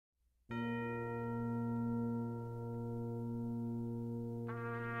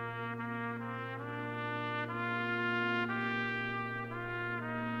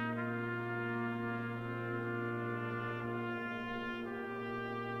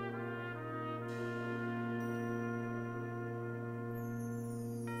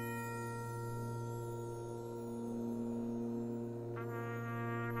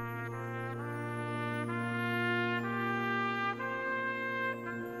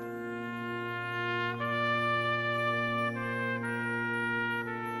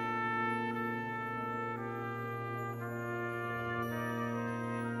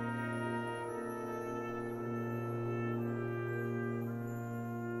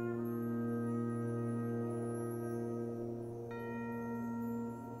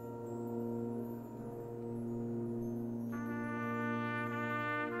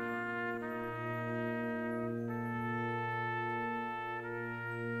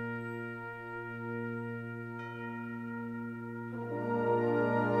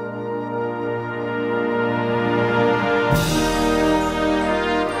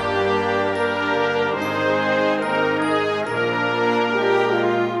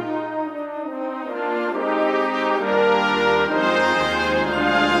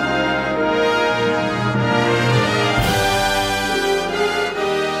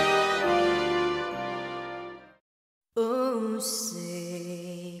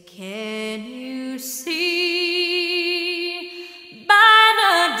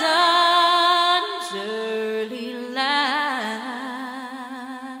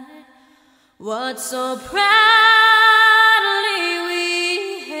so proudly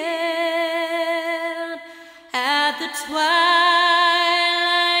we hailed at the twilight's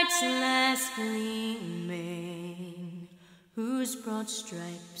last gleaming, whose broad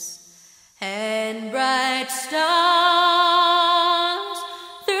stripes and bright stars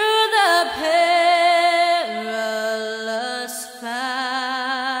through the perilous fight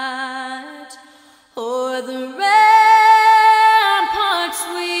o'er the ramparts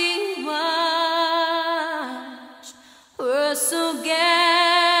we watched were so gallantly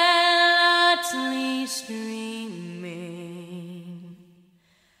streaming.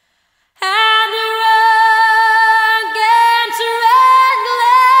 And the rugged red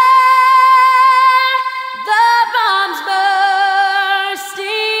glare, the bombs bursting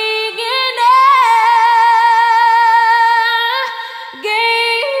in air,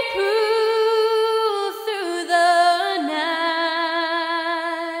 gave proof through the night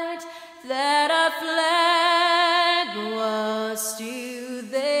that our flag was still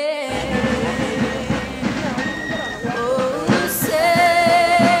there. Oh,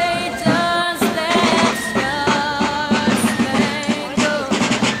 say does that star-spangled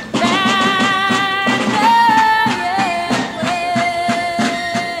banner yet wave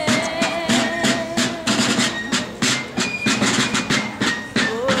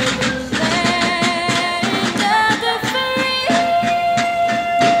o'er the land of the free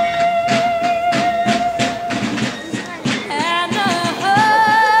and the home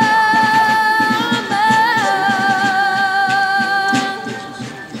of the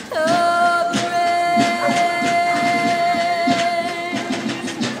Stories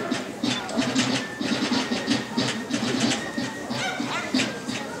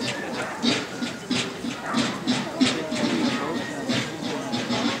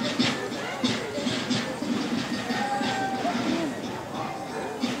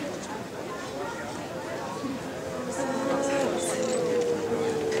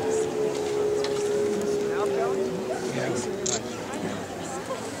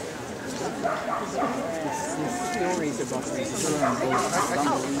about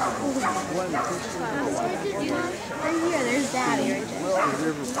Right here, there's Daddy right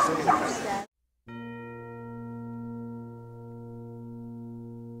there.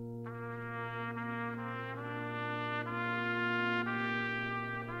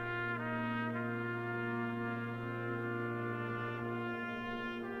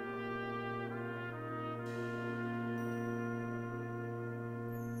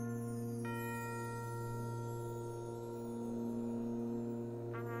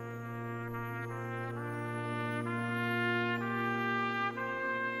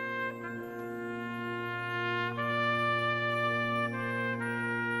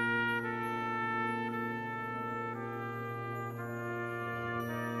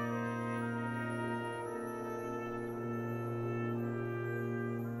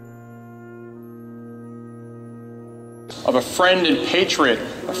 Of a friend and patriot,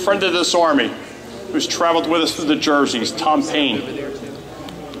 a friend of this army, who's traveled with us through the Jerseys, Tom Paine.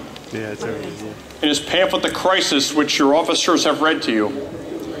 Yeah, it's over. In his pamphlet, The Crisis, which your officers have read to you,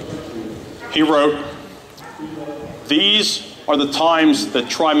 he wrote, "These are the times that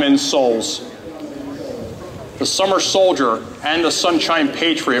try men's souls. The summer soldier and the sunshine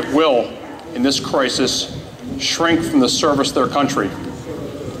patriot will, in this crisis, shrink from the service of their country.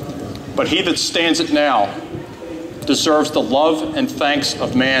 But he that stands it now deserves the love and thanks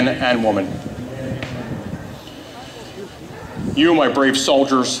of man and woman. You, my brave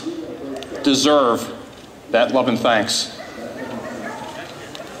soldiers, deserve that love and thanks.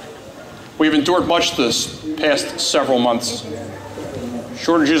 We've endured much this past several months.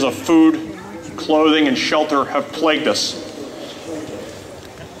 Shortages of food, clothing, and shelter have plagued us.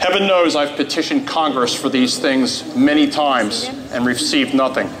 Heaven knows I've petitioned Congress for these things many times and received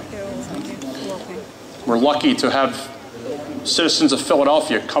nothing. We're lucky to have citizens of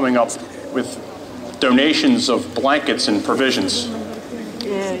Philadelphia coming up with donations of blankets and provisions.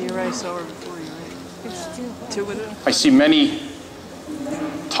 Yeah, you're right. I saw her before. You're right. I see many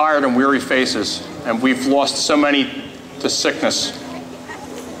tired and weary faces, and we've lost so many to sickness.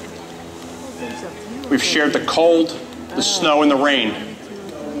 We've shared the cold, the snow, and the rain.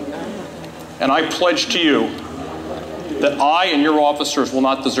 And I pledge to you that I and your officers will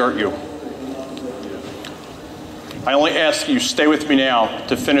not desert you. I only ask you stay with me now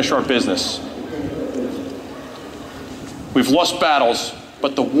to finish our business. We've lost battles,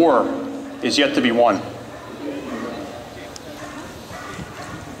 but the war is yet to be won.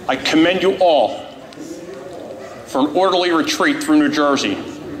 I commend you all for an orderly retreat through New Jersey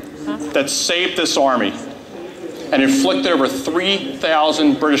that saved this army and inflicted over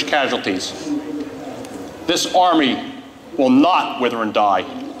 3,000 British casualties. This army will not wither and die.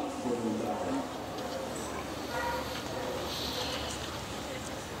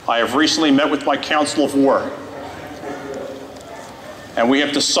 I have recently met with my Council of War, and we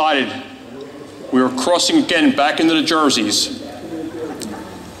have decided we are crossing again back into the Jerseys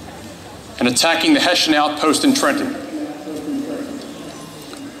and attacking the Hessian outpost in Trenton.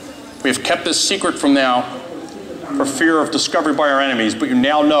 We have kept this secret from now for fear of discovery by our enemies, but you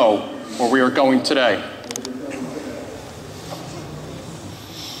now know where we are going today.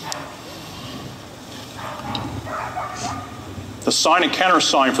 The sign and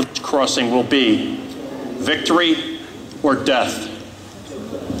countersign for this crossing will be victory or death.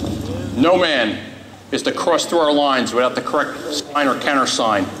 No man is to cross through our lines without the correct sign or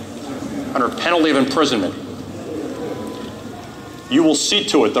countersign under penalty of imprisonment. You will see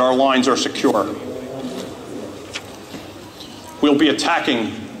to it that our lines are secure. We'll be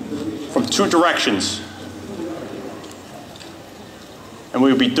attacking from 2 directions, and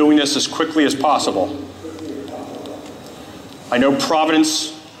we will be doing this as quickly as possible. I know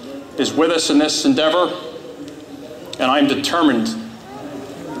Providence is with us in this endeavor, and I am determined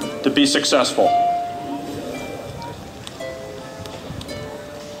to be successful.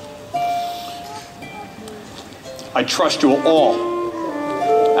 I trust you will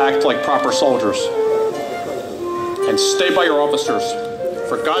all act like proper soldiers and stay by your officers.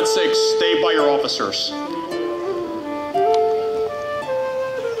 For God's sake, stay by your officers.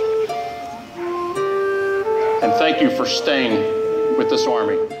 And thank you for staying with this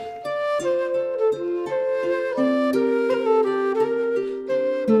army.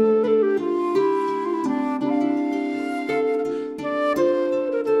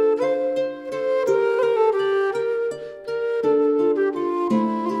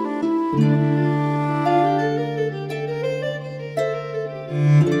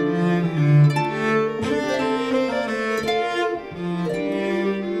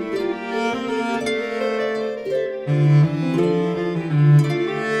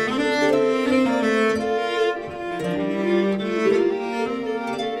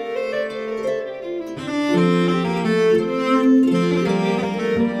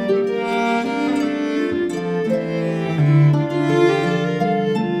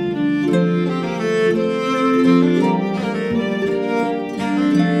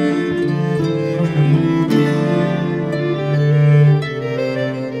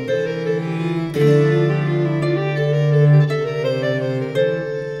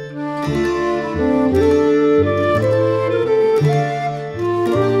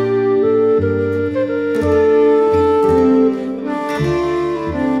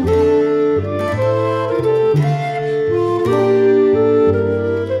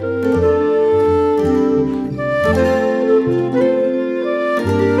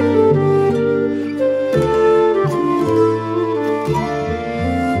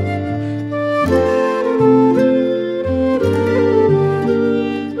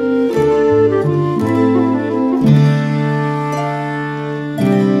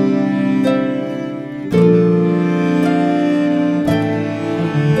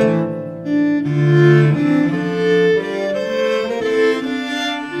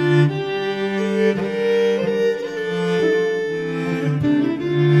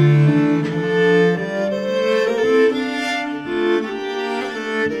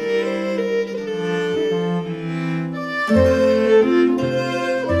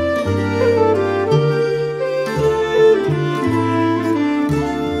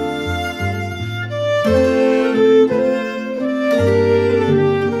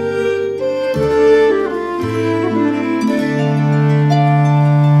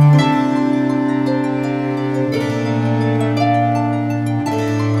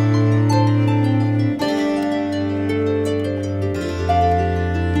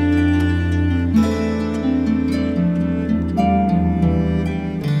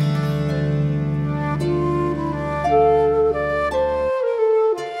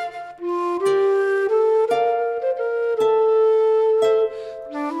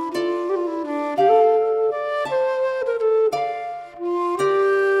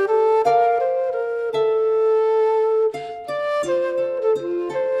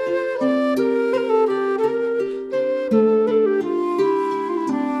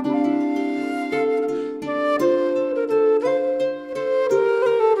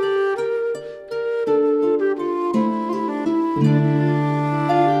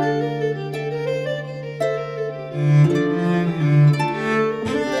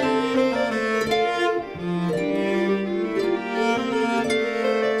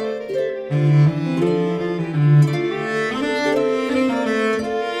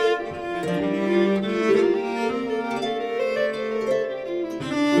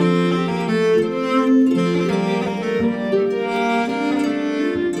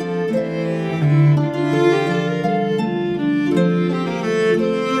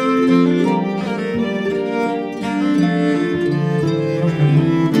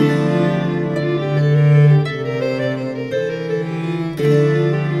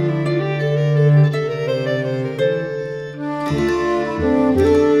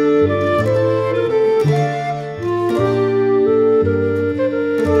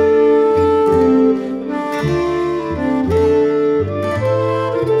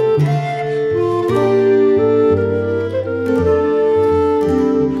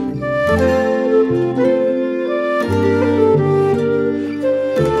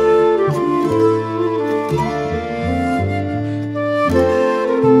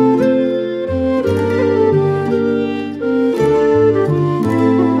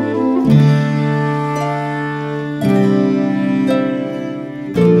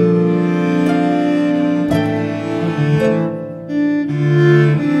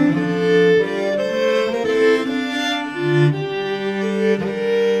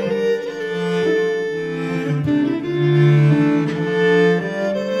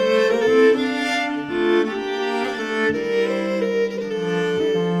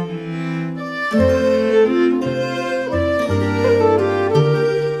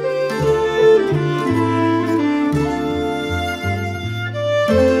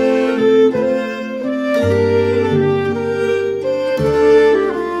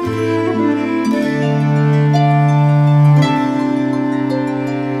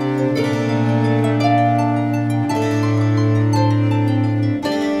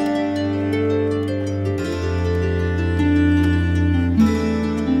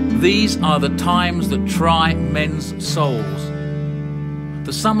 These are the times that try men's souls.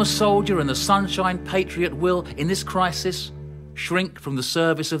 The summer soldier and the sunshine patriot will, in this crisis, shrink from the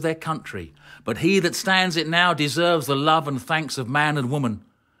service of their country. But he that stands it now deserves the love and thanks of man and woman.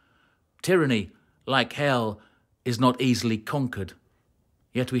 Tyranny, like hell, is not easily conquered.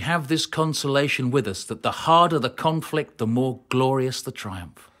 Yet we have this consolation with us, that the harder the conflict, the more glorious the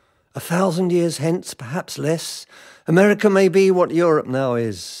triumph. 1,000 years hence, perhaps less, America may be what Europe now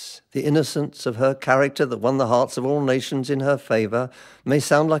is. The innocence of her character that won the hearts of all nations in her favour may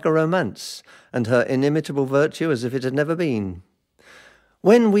sound like a romance, and her inimitable virtue as if it had never been.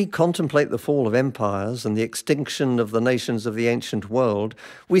 When we contemplate the fall of empires and the extinction of the nations of the ancient world,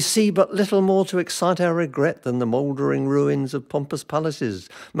 we see but little more to excite our regret than the mouldering ruins of pompous palaces,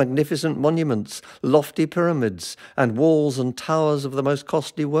 magnificent monuments, lofty pyramids, and walls and towers of the most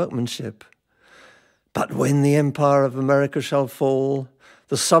costly workmanship. But when the empire of America shall fall,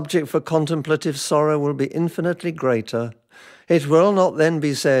 the subject for contemplative sorrow will be infinitely greater. It will not then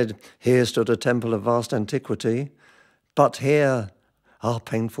be said, here stood a temple of vast antiquity, but here, our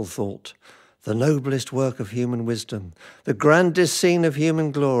painful thought, the noblest work of human wisdom, the grandest scene of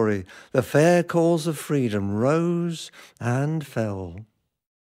human glory, the fair cause of freedom rose and fell.